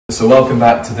So welcome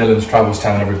back to Dylan's Travels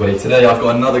channel, everybody. Today I've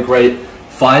got another great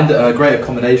find, a great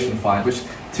accommodation find, which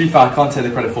to be fair I can't take the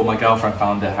credit for. My girlfriend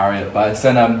found it, Harriet, but it's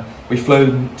then we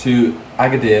flew to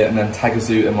Agadir and then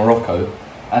Taghazout in Morocco.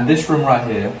 And this room right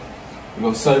here, we've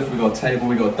got a sofa, we've got a table,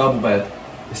 we've got a double bed.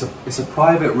 It's a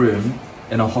private room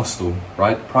in a hostel,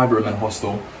 right? Private room in a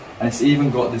hostel. And it's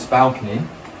even got this balcony.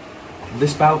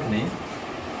 This balcony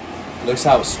looks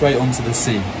out straight onto the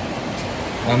sea.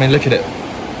 I mean, look at it.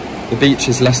 The beach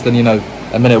is less than,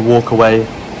 a minute walk away.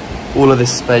 All of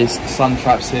this space, the sun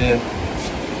traps here.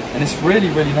 And it's really,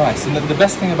 really nice. And the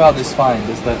best thing about this find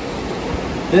is that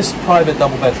this private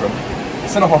double bedroom,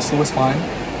 it's in a hostel, it's fine.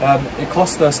 It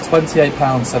cost us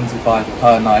 £28.75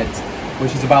 per night,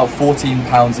 which is about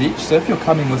 £14 each. So if you're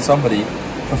coming with somebody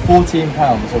for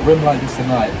 £14, a room like this a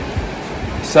night,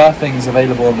 surfing is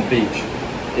available on the beach.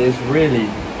 It is really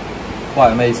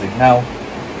quite amazing. Now,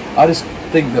 I just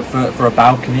think that for a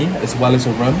balcony as well as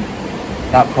a room,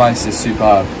 that price is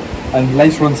superb. And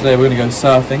later on today we're going to go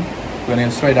surfing. We're going to go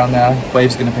straight down there.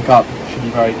 Waves are going to pick up. Should be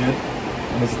very good.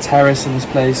 And there's a terrace in this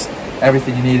place.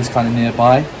 Everything you need is kind of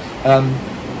nearby.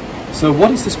 So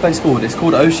what is this place called? It's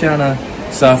called Oceana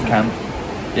Surf Camp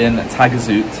in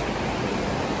Taghazout,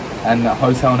 and a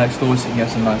hotel next door so you can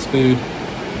get some nice food.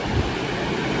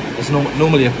 There's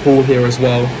normally a pool here as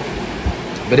well,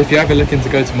 but if you're ever looking to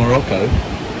go to Morocco,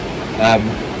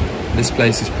 this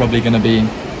place is probably going to be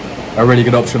a really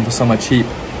good option for somewhere cheap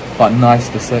but nice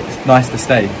to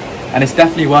stay. And it's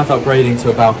definitely worth upgrading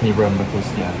to a balcony room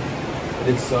because yeah,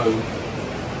 it is so.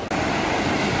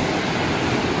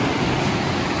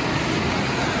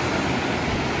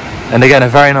 And again, a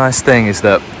very nice thing is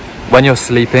that when you're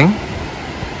sleeping,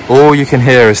 all you can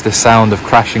hear is the sound of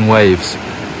crashing waves.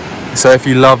 So if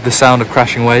you love the sound of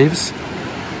crashing waves,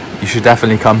 you should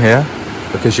definitely come here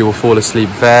because you will fall asleep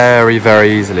very,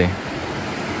 very easily.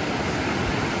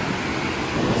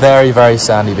 Very, very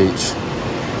sandy beach.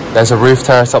 There's a roof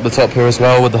terrace up the top here as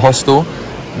well with the hostel,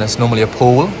 and there's normally a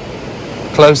pool.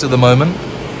 Closed at the moment.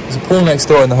 There's a pool next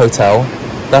door in the hotel.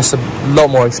 That's a lot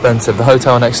more expensive. The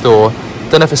hotel next door,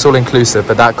 don't know if it's all inclusive,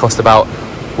 but that cost about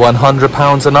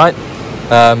 £100 a night.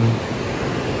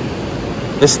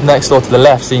 This next door to the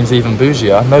left seems even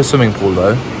bougier. No swimming pool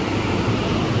though,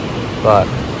 but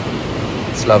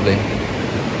it's lovely.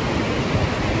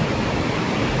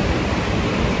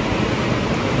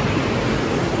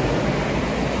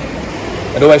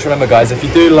 And always remember guys, if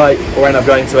you do like or end up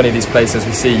going to any of these places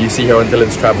you see here on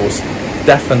Dylan's Travels,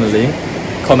 definitely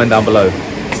comment down below.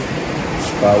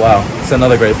 Wow, it's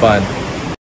another great find.